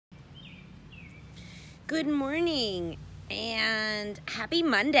Good morning and happy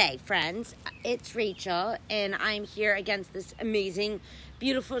Monday, friends. It's Rachel, and I'm here against this amazing,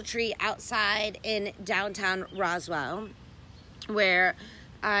 beautiful tree outside in downtown Roswell, where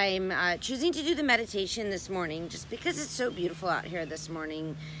I'm choosing to do the meditation this morning just because it's so beautiful out here this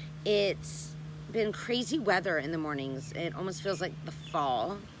morning. It's been crazy weather in the mornings. It almost feels like the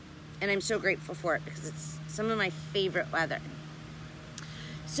fall, and I'm so grateful for it because it's some of my favorite weather.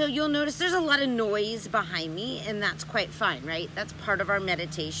 So you'll notice there's a lot of noise behind me, and that's quite fine, right? That's part of our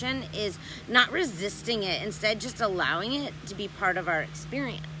meditation, is not resisting it, instead just allowing it to be part of our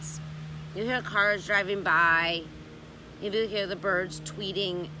experience. You hear cars driving by, maybe you hear the birds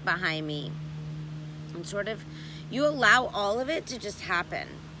tweeting behind me, and you allow all of it to just happen.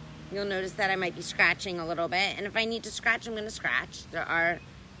 You'll notice that I might be scratching a little bit, and if I need to scratch, I'm going to scratch. There are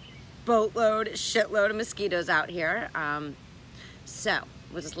shitload of mosquitoes out here, so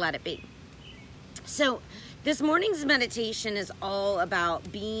we'll just let it be. So this morning's meditation is all about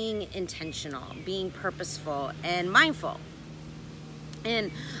being intentional, being purposeful, and mindful.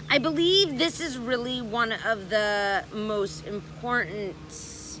 And I believe this is really one of the most important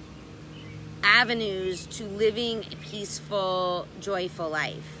avenues to living a peaceful, joyful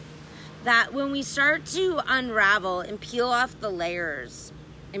life. That when we start to unravel and peel off the layers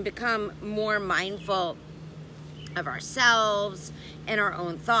and become more mindful of ourselves and our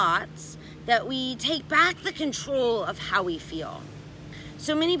own thoughts, that we take back the control of how we feel.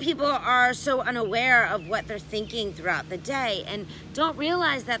 So many people are so unaware of what they're thinking throughout the day and don't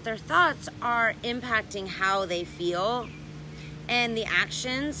realize that their thoughts are impacting how they feel and the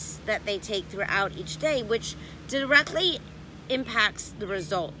actions that they take throughout each day, which directly impacts the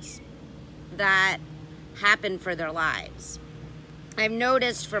results that happen for their lives. I've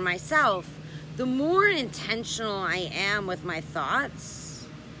noticed for myself, the more intentional I am with my thoughts,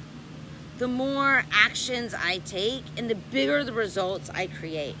 the more actions I take and the bigger the results I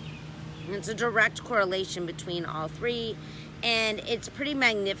create. And it's a direct correlation between all three, and it's pretty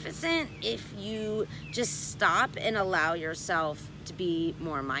magnificent if you just stop and allow yourself to be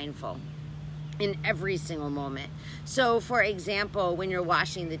more mindful in every single moment. So for example, when you're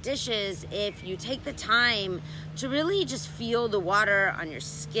washing the dishes, if you take the time to really just feel the water on your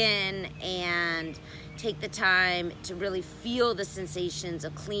skin and take the time to really feel the sensations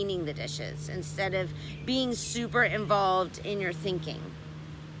of cleaning the dishes instead of being super involved in your thinking.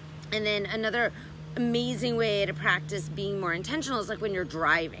 And then another amazing way to practice being more intentional is like when you're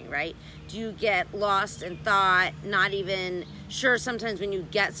driving, right? Do you get lost in thought, not even sure sometimes when you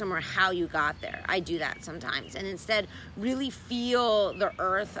get somewhere how you got there? I do that sometimes. And instead, really feel the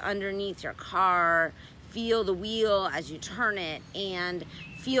earth underneath your car, feel the wheel as you turn it, and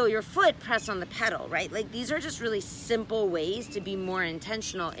feel your foot press on the pedal, right? Like these are just really simple ways to be more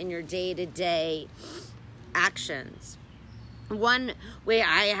intentional in your day-to-day actions. One way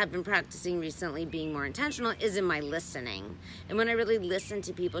I have been practicing recently being more intentional is in my listening. And when I really listen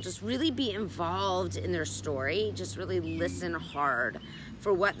to people, just really be involved in their story, just really listen hard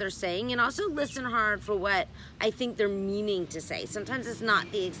for what they're saying, and also listen hard for what I think they're meaning to say. Sometimes it's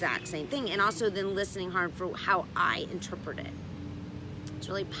not the exact same thing, and also then listening hard for how I interpret it. It's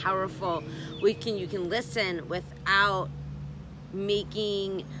really powerful. You can listen without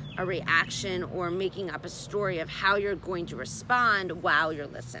making a reaction or making up a story of how you're going to respond while you're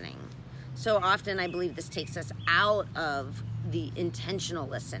listening. So often I believe this takes us out of the intentional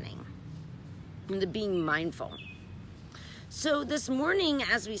listening and the being mindful. So this morning,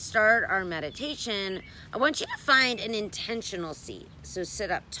 as we start our meditation, I want you to find an intentional seat. So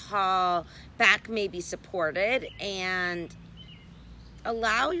sit up tall, back maybe supported, and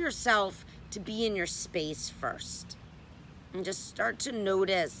allow yourself to be in your space first. And just start to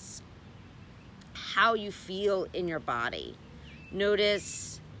notice how you feel in your body.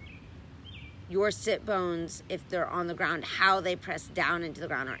 Notice your sit bones, if they're on the ground, how they press down into the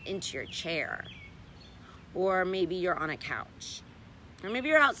ground or into your chair. Or maybe you're on a couch. Or maybe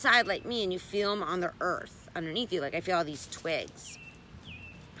you're outside like me and you feel them on the earth underneath you. Like I feel all these twigs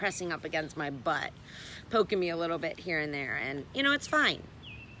pressing up against my butt, poking me a little bit here and there. And, it's fine.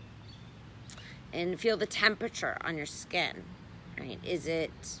 And feel the temperature on your skin, right? Is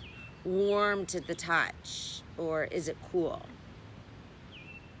it warm to the touch, or is it cool?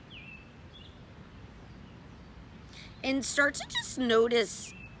 And start to just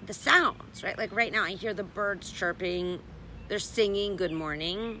notice the sounds, right? Like right now, I hear the birds chirping. They're singing good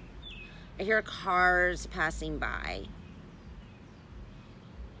morning. I hear cars passing by.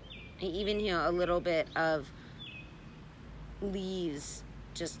 I even hear a little bit of leaves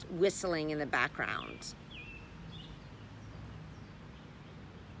just whistling in the background.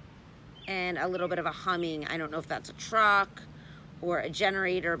 and a little bit of a humming. I don't know if that's a truck or a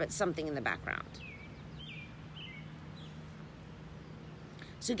generator, but something in the background.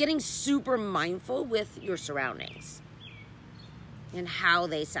 So getting super mindful with your surroundings and how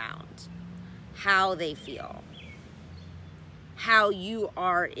they sound, how they feel, how you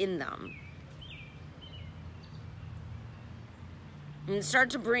are in them. And start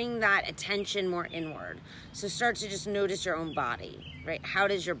to bring that attention more inward. So start to just notice your own body, right? How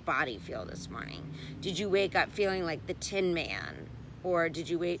does your body feel this morning? Did you wake up feeling like the Tin Man? Or did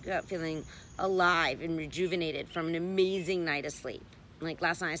you wake up feeling alive and rejuvenated from an amazing night of sleep? Like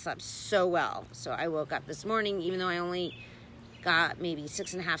last night I slept so well. So I woke up this morning, even though I only got maybe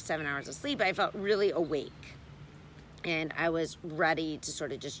 6.5, 7 hours of sleep, I felt really awake. And I was ready to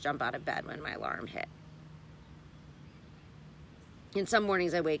sort of just jump out of bed when my alarm hit. And some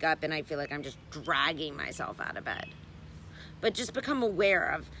mornings I wake up and I feel like I'm just dragging myself out of bed. But just become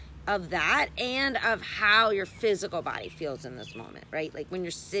aware of that and of how your physical body feels in this moment, right? Like when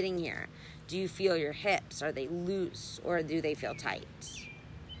you're sitting here, do you feel your hips? Are they loose or do they feel tight?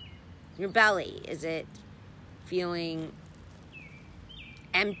 Your belly, is it feeling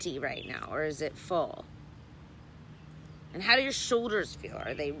empty right now or is it full? And how do your shoulders feel?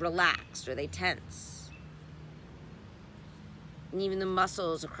 Are they relaxed? Are they tense? And even the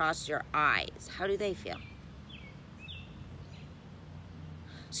muscles across your eyes, how do they feel?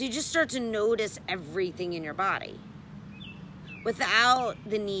 So you just start to notice everything in your body without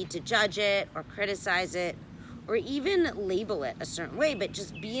the need to judge it or criticize it or even label it a certain way, but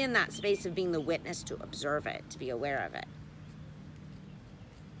just be in that space of being the witness to observe it, to be aware of it.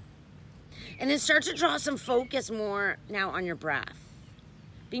 And then start to draw some focus more now on your breath,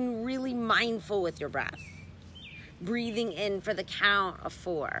 being really mindful with your breath. Breathing in for the count of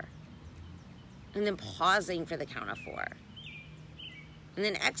 4. And then pausing for the count of 4. And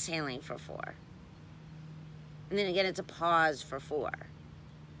then exhaling for 4. And then again, it's a pause for 4.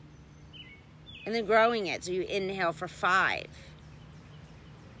 And then growing it. So you inhale for 5.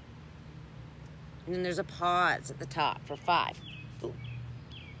 And then there's a pause at the top for 5. Ooh.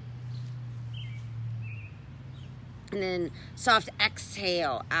 And then soft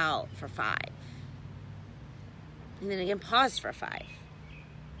exhale out for 5. And then again, pause for 5.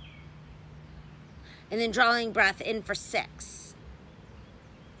 And then drawing breath in for 6.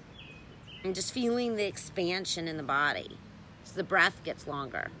 And just feeling the expansion in the body. So the breath gets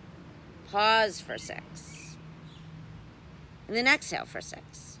longer. Pause for 6. And then exhale for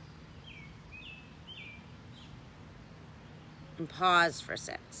 6. And pause for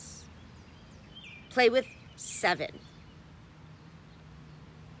 6. Play with 7.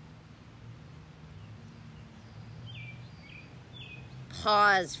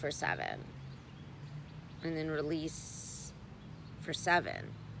 Pause for 7. And then release for 7.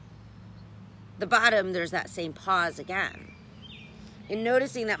 The bottom, there's that same pause again. And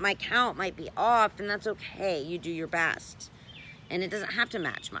noticing that my count might be off, and that's okay. You do your best. And it doesn't have to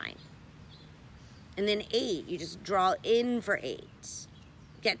match mine. And then 8, you just draw in for 8.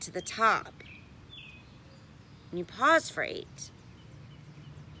 Get to the top. And you pause for 8.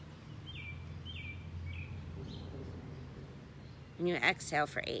 And you exhale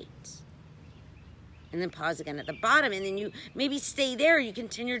for 8. And then pause again at the bottom. And then you maybe stay there. You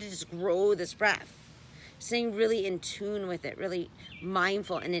continue to just grow this breath. Staying really in tune with it. Really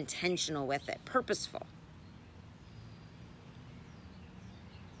mindful and intentional with it. Purposeful.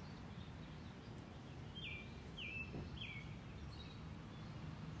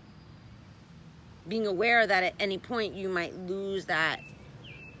 Being aware that at any point you might lose that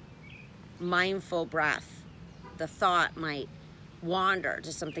mindful breath. The thought might wander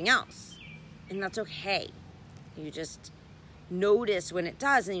to something else. And that's okay. You just notice when it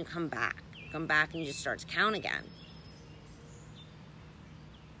does and you come back. Come back and you just start to count again.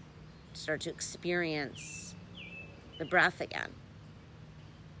 Start to experience the breath again.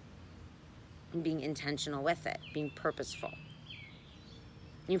 And being intentional with it. Being purposeful.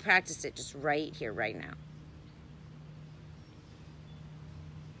 And you practice it just right here, right now.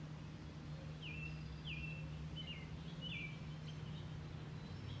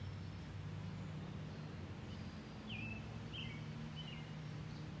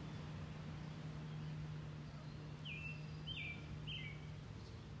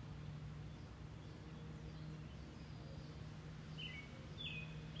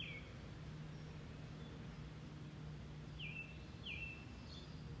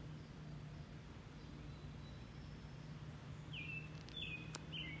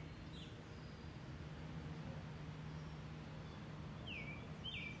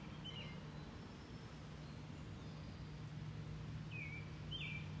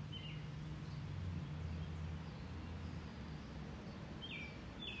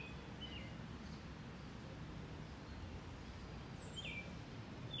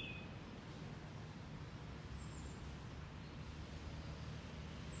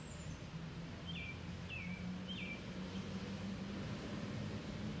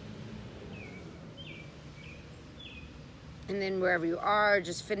 And then wherever you are,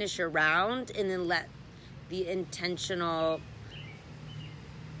 just finish your round and then let the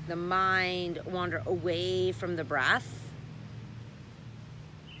mind wander away from the breath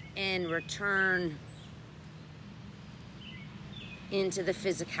and return into the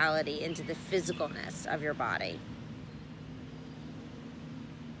physicality, into the physicalness of your body.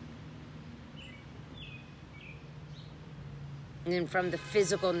 And then from the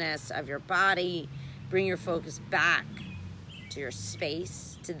physicalness of your body, bring your focus back to your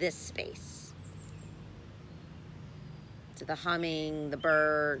space, to this space. To the humming, the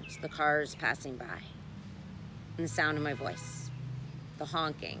birds, the cars passing by. And the sound of my voice. The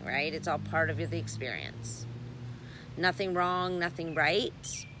honking, right? It's all part of the experience. Nothing wrong, nothing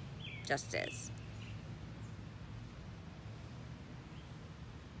right, just is.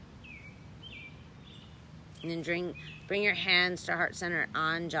 And then bring your hands to heart center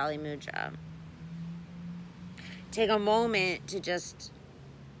on Jali Mudra. Take a moment to just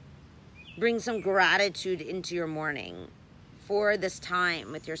bring some gratitude into your morning for this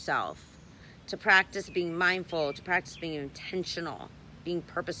time with yourself, to practice being mindful, to practice being intentional, being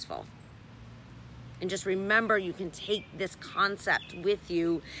purposeful. And just remember, you can take this concept with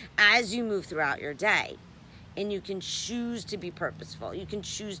you as you move throughout your day. And you can choose to be purposeful. You can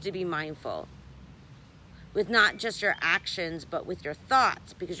choose to be mindful. With not just your actions, but with your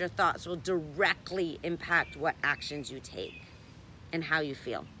thoughts. Because your thoughts will directly impact what actions you take and how you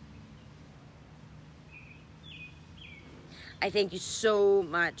feel. I thank you so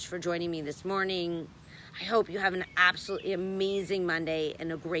much for joining me this morning. I hope you have an absolutely amazing Monday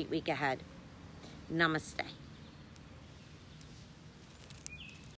and a great week ahead. Namaste.